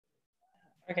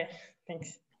Okay,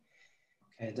 thanks.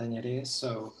 Okay, Daniele,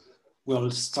 so we'll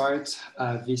start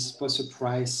this poster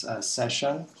prize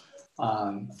session.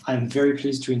 I'm very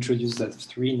pleased to introduce the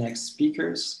three next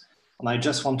speakers. And I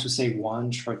just want to say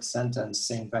one short sentence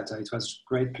saying that it was a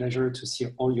great pleasure to see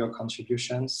all your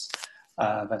contributions.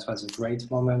 That was a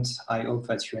great moment. I hope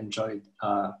that you enjoyed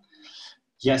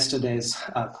yesterday's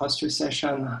poster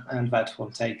session, and that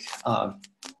will take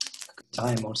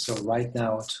time also right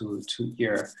now to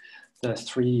hear the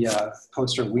three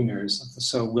poster winners.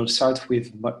 So we'll start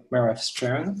with Merav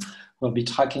Stern. We'll be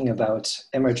talking about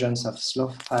emergence of slow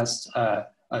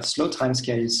timescales,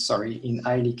 in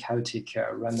highly chaotic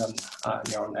random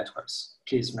neural networks.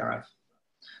 Please, Merav.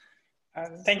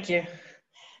 Thank you.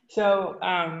 So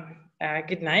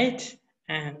good night,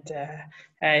 and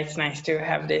it's nice to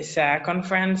have this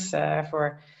conference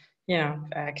for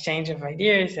exchange of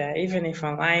ideas, even if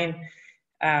online.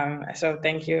 So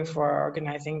thank you for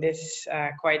organizing this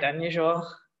quite unusual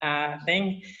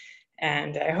thing,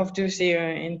 and I hope to see you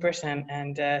in person.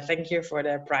 And thank you for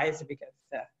the prize, because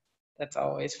that's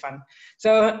always fun.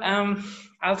 So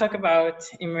I'll talk about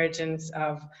emergence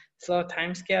of slow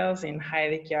timescales in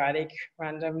highly chaotic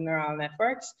random neural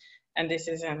networks. And this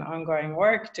is an ongoing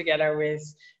work together with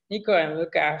Nico and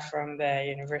Luca from the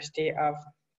University of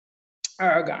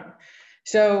Oregon.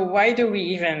 So why do we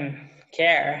even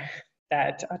care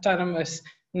that autonomous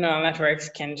neural networks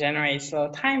can generate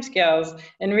slow timescales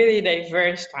and really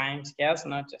diverse timescales,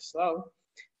 not just slow?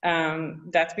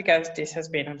 That's because this has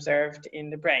been observed in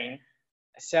the brain.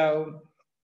 So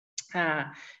a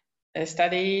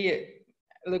study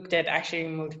looked at actually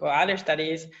multiple other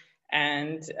studies,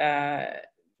 and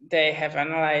they have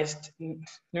analyzed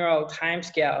neural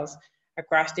timescales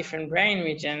across different brain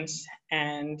regions.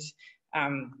 And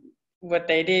what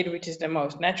they did, which is the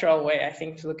most natural way, I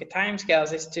think, to look at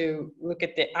timescales, is to look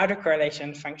at the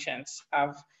autocorrelation functions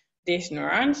of these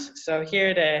neurons. So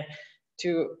here, the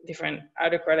two different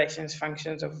autocorrelation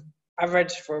functions of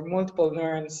average for multiple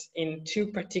neurons in two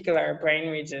particular brain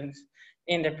regions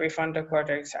in the prefrontal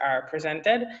cortex are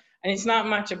presented. And it's not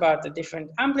much about the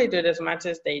different amplitude as much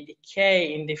as they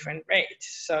decay in different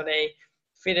rates. So they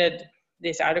fitted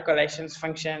these autocorrelation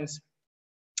functions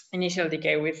initial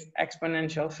decay with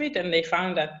exponential fit, and they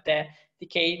found that the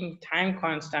decaying time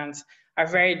constants are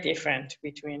very different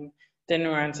between the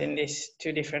neurons in these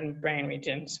two different brain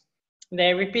regions.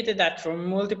 They repeated that for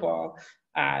multiple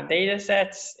data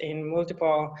sets in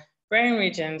multiple brain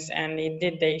regions, and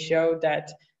indeed they showed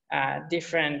that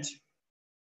different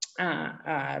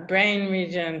brain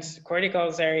regions, cortical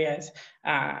areas,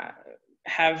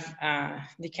 have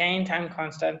decaying time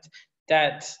constant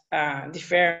that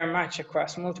differ much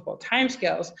across multiple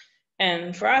timescales.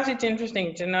 And for us, it's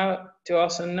interesting to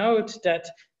also note that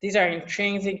these are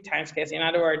intrinsic timescales. In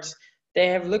other words, they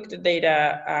have looked at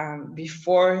data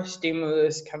before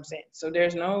stimulus comes in. So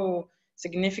there's no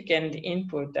significant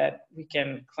input that we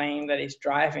can claim that is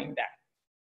driving that.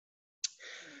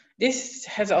 This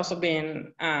has also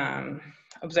been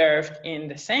observed in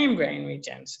the same brain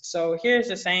regions. So here's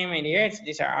the same idea.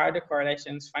 These are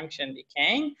autocorrelations function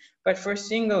decaying, but for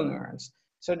single neurons.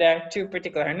 So there are two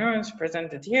particular neurons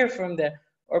presented here from the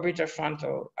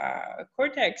orbitofrontal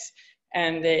cortex,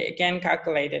 and they again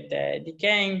calculated the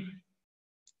decaying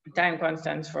time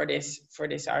constants for these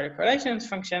autocorrelations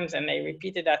functions, and they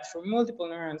repeated that for multiple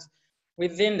neurons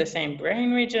within the same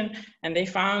brain region, and they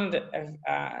found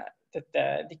that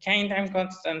the decaying time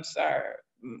constants are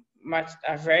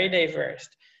very diverse.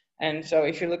 And so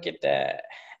if you look at the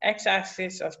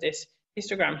x-axis of this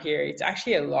histogram here, it's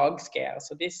actually a log scale.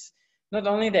 So this, not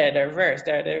only they're diverse,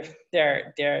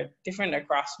 they're different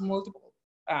across multiple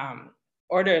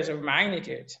orders of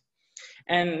magnitude.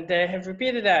 And they have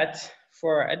repeated that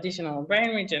for additional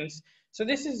brain regions. So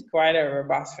this is quite a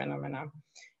robust phenomenon.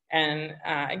 And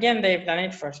again, they've done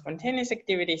it for spontaneous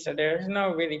activity, so there's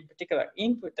no really particular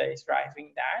input that is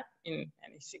driving that in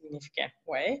any significant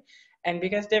way. And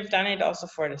because they've done it also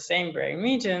for the same brain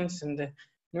regions and the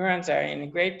neurons are in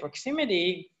great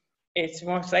proximity, it's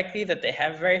most likely that they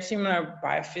have very similar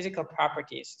biophysical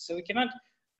properties. So we cannot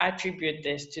attribute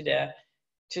this to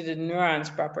the neurons'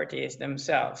 properties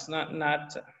themselves.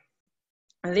 At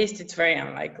least it's very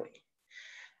unlikely.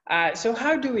 So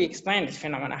how do we explain this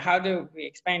phenomena? How do we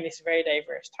explain these very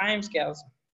diverse timescales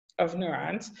of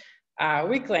neurons?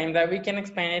 We claim that we can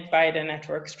explain it by the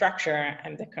network structure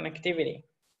and the connectivity.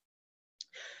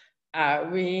 I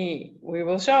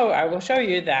will show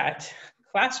you that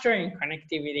clustering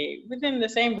connectivity within the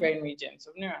same brain regions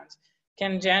of neurons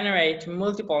can generate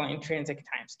multiple intrinsic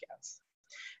timescales.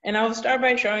 And I'll start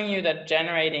by showing you that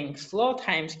generating slow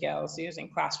timescales using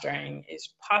clustering is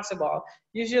possible.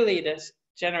 Usually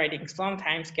generating slow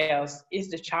timescales is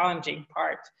the challenging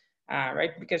part,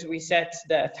 right? Because we set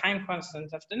the time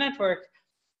constant of the network,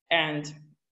 and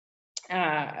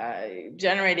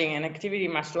generating an activity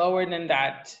much lower than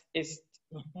that is,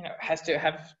 has to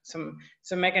have some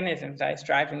mechanisms that is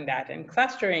driving that, and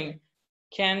clustering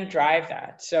can drive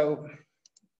that. So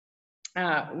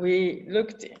we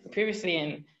looked previously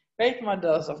in rate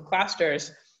models of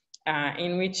clusters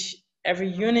in which every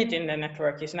unit in the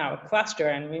network is now a cluster,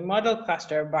 and we model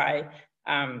cluster by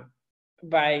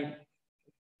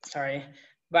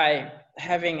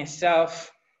having a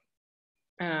self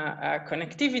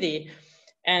connectivity.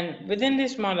 And within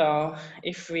this model,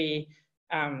 if we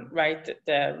write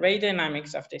the rate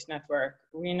dynamics of this network,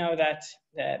 we know that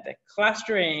the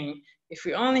clustering, if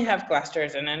we only have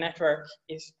clusters and a network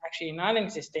is actually not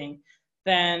existing,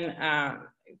 then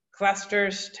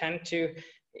clusters tend to,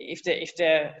 if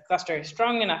the cluster is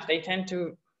strong enough, they tend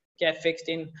to get fixed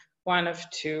in one of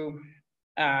two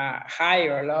high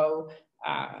or low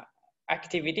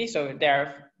activity. So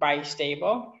they're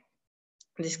bistable.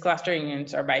 These clustering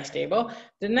units are bistable.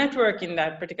 The network in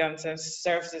that particular sense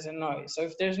serves as a noise. So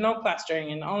if there's no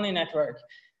clustering and only network,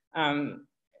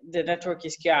 the network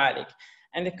is chaotic.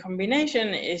 And the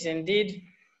combination is indeed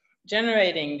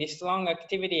generating this long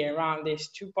activity around these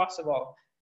two possible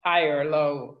high or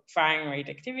low firing rate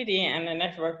activity, and the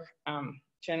network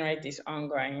generate this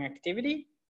ongoing activity.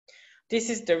 This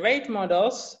is the rate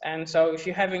models. And so if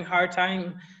you're having a hard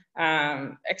time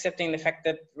accepting the fact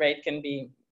that rate can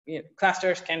be,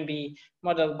 clusters can be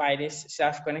modeled by this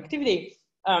self-connectivity,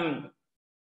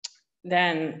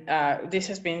 then this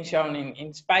has been shown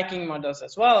in spiking models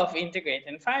as well of integrate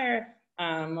and fire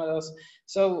models.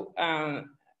 So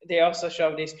they also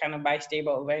show this kind of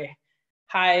bistable, very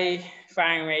high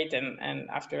firing rate and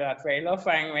after that very low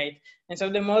firing rate. And so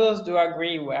the models do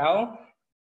agree well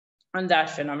on that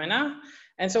phenomena.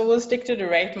 And so we'll stick to the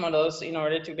rate models in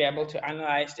order to be able to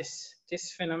analyze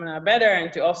this phenomena better,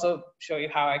 and to also show you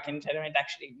how I can generate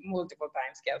actually multiple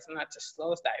timescales and not just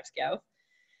slow timescales.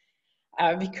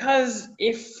 Because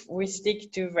if we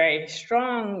stick to very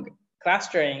strong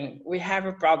clustering, we have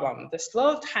a problem. The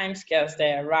slow timescales,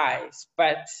 they arise,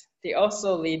 but they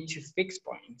also lead to fixed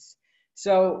points.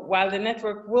 So while the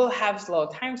network will have slow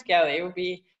timescale, it will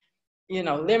be,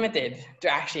 limited to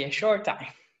actually a short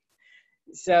time.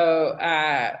 So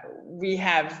we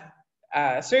have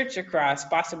searched across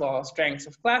possible strengths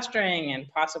of clustering and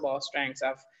possible strengths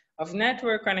of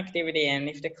network connectivity. And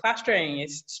if the clustering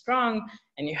is strong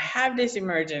and you have this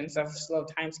emergence of slow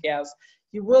timescales,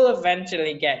 you will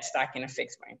eventually get stuck in a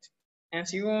fixed point. And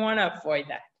so you want to avoid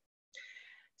that.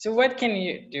 So what can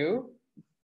you do?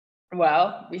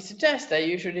 Well, we suggest that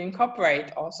you should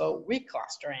incorporate also weak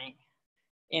clustering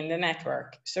in the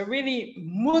network. So really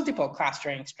multiple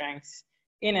clustering strengths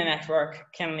in a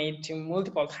network can lead to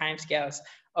multiple timescales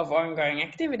of ongoing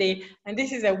activity. And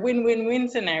this is a win-win-win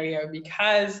scenario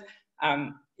because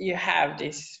you have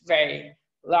this very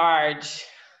large,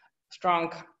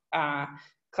 strong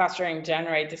clustering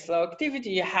generate this low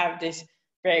activity. You have these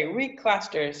very weak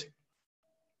clusters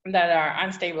that are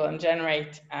unstable and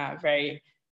generate very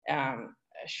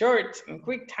short and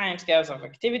quick timescales of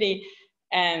activity.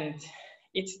 And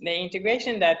it's the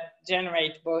integration that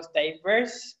generate both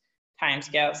diverse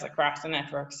timescales across the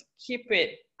networks, keep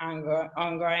it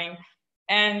ongoing,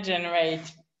 and generate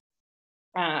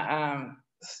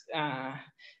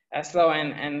slow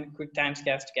and quick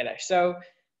timescales together. So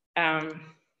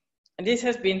this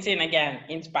has been seen again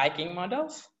in spiking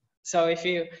models. So if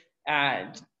you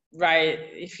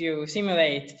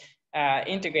simulate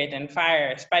integrate and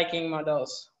fire spiking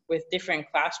models with different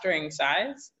clustering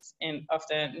sizes of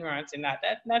the neurons in that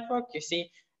network, you see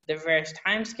diverse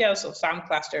timescales. So some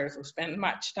clusters will spend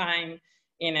much time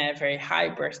in a very high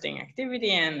bursting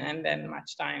activity and then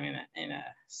much time in a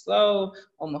slow,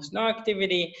 almost no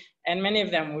activity. And many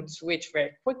of them would switch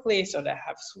very quickly, so they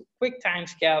have quick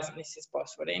timescales. And this is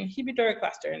both for the inhibitory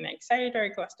cluster and the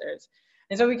excitatory clusters.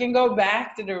 And so we can go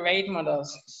back to the rate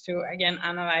models to, again,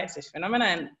 analyze this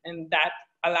phenomenon, and that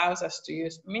allows us to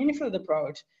use meaningful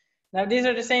approach. Now, these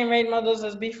are the same rate models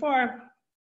as before.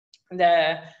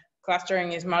 The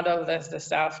clustering is modeled as the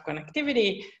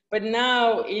self-connectivity, but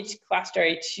now each cluster,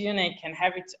 each unit can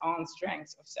have its own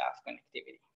strengths of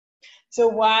self-connectivity. So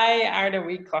why are the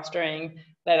weak clustering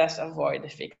let us avoid the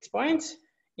fixed points?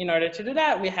 In order to do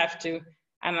that, we have to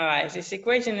analyze this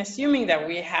equation, assuming that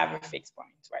we have a fixed point,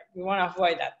 right? We want to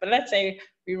avoid that. But let's say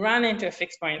we run into a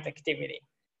fixed point activity.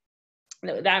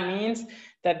 That means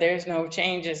that there's no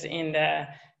changes in the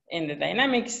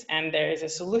dynamics, and there is a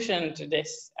solution to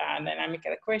this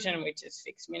dynamical equation, which is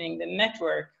fixed, meaning the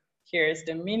network here is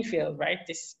the mean field, right?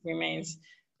 This remains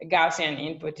a Gaussian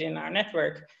input in our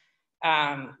network.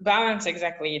 Balance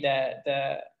exactly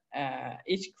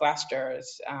each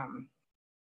cluster's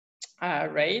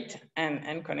rate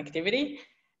and connectivity.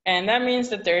 And that means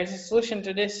that there is a solution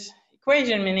to this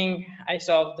equation, meaning I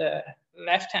solve the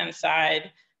left-hand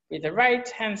side with the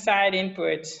right-hand side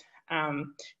input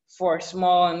for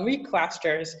small and weak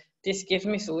clusters. This gives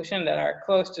me solutions that are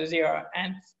close to zero.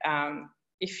 And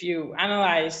if you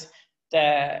analyze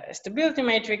the stability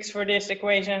matrix for this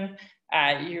equation,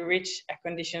 you reach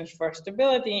conditions for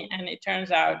stability, and it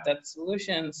turns out that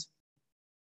solutions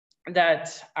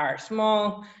that are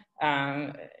small,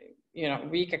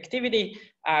 weak activity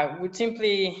would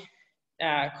simply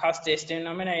cause this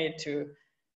denominator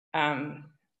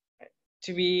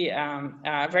to be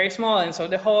very small, and so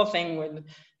the whole thing would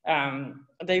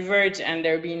diverge, and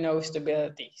there be no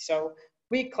stability. So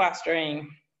weak clustering,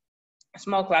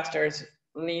 small clusters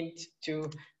lead to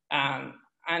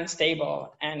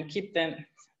unstable and keep the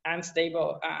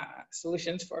unstable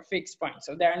solutions for fixed points.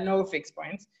 So there are no fixed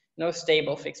points, no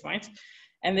stable fixed points,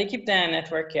 and they keep the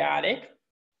network chaotic.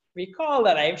 Recall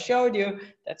that I've showed you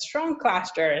that strong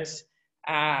clusters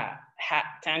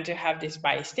tend to have this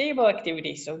bistable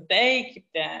activity, so they keep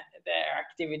their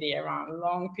activity around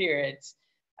long periods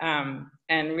and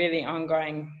really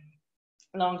ongoing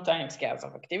long time scales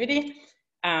of activity.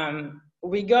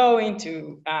 We go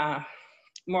into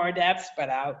more depth, but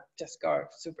I'll just go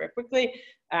super quickly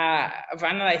of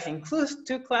analyzing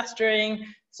two clustering.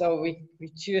 So we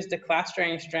choose the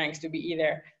clustering strengths to be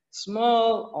either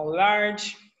small or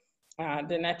large.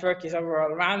 The network is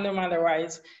overall random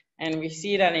otherwise, and we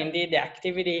see that indeed the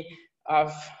activity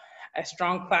of a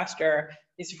strong cluster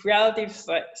is relative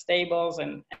stables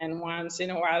and once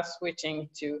in a while switching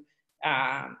to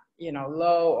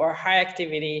low or high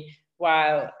activity,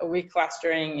 while weak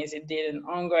clustering is indeed an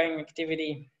ongoing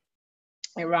activity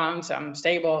around some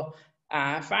stable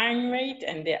firing rate,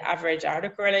 and the average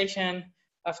autocorrelation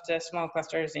of the small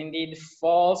clusters indeed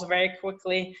falls very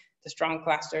quickly. The strong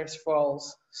clusters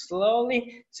falls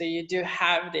slowly. So you do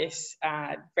have this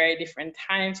very different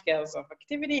time scales of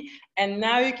activity. And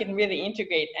now you can really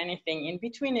integrate anything in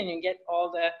between and you get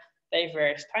all the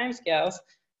diverse time scales.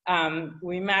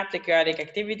 We map the chaotic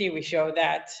activity. We show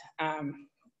that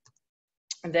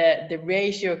the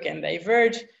ratio can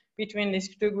diverge between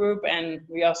these two groups, and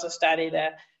we also study the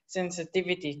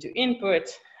sensitivity to input.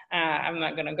 I'm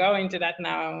not going to go into that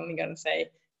now. I'm only going to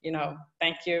say,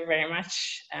 thank you very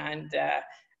much. And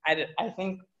I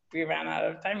think we ran out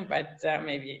of time, but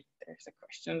maybe there's a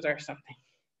questions or something.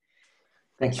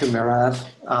 Thank you, Merav.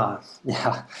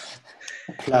 Yeah,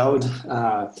 applaud.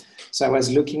 So I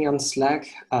was looking on Slack.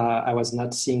 I was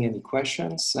not seeing any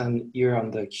questions, and here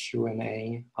on the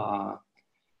Q&A,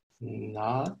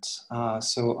 not.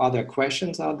 So are there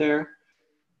questions out there?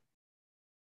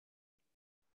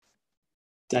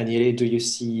 Daniele, do you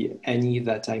see any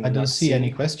that I'm not I don't see seeing?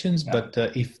 any questions, but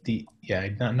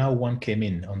now one came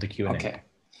in on the Q&A. Okay,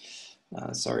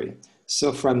 sorry.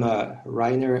 So from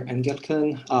Rainer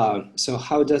Engelken, so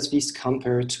how does this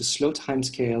compare to slow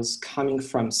timescales coming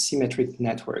from symmetric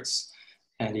networks?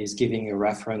 And he's giving a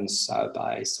reference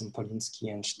by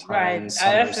Sompolinsky and Stein, right.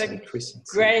 Summers, and Christensen.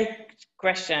 Great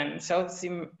question. So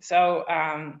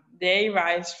they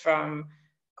rise from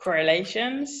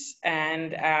correlations,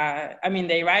 and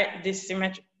they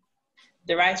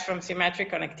rise from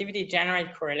symmetric connectivity,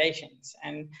 generate correlations,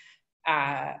 and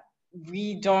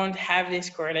we don't have these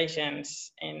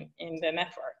correlations in the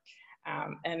network.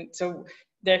 And so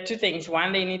there are two things.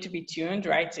 One, they need to be tuned,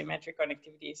 right? Symmetric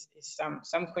connectivity is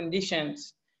some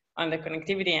conditions on the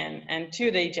connectivity, and two,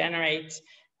 they generate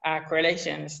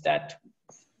correlations that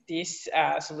this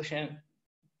solution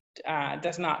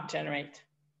does not generate.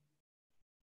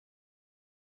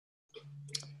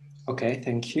 Okay,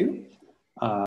 thank you.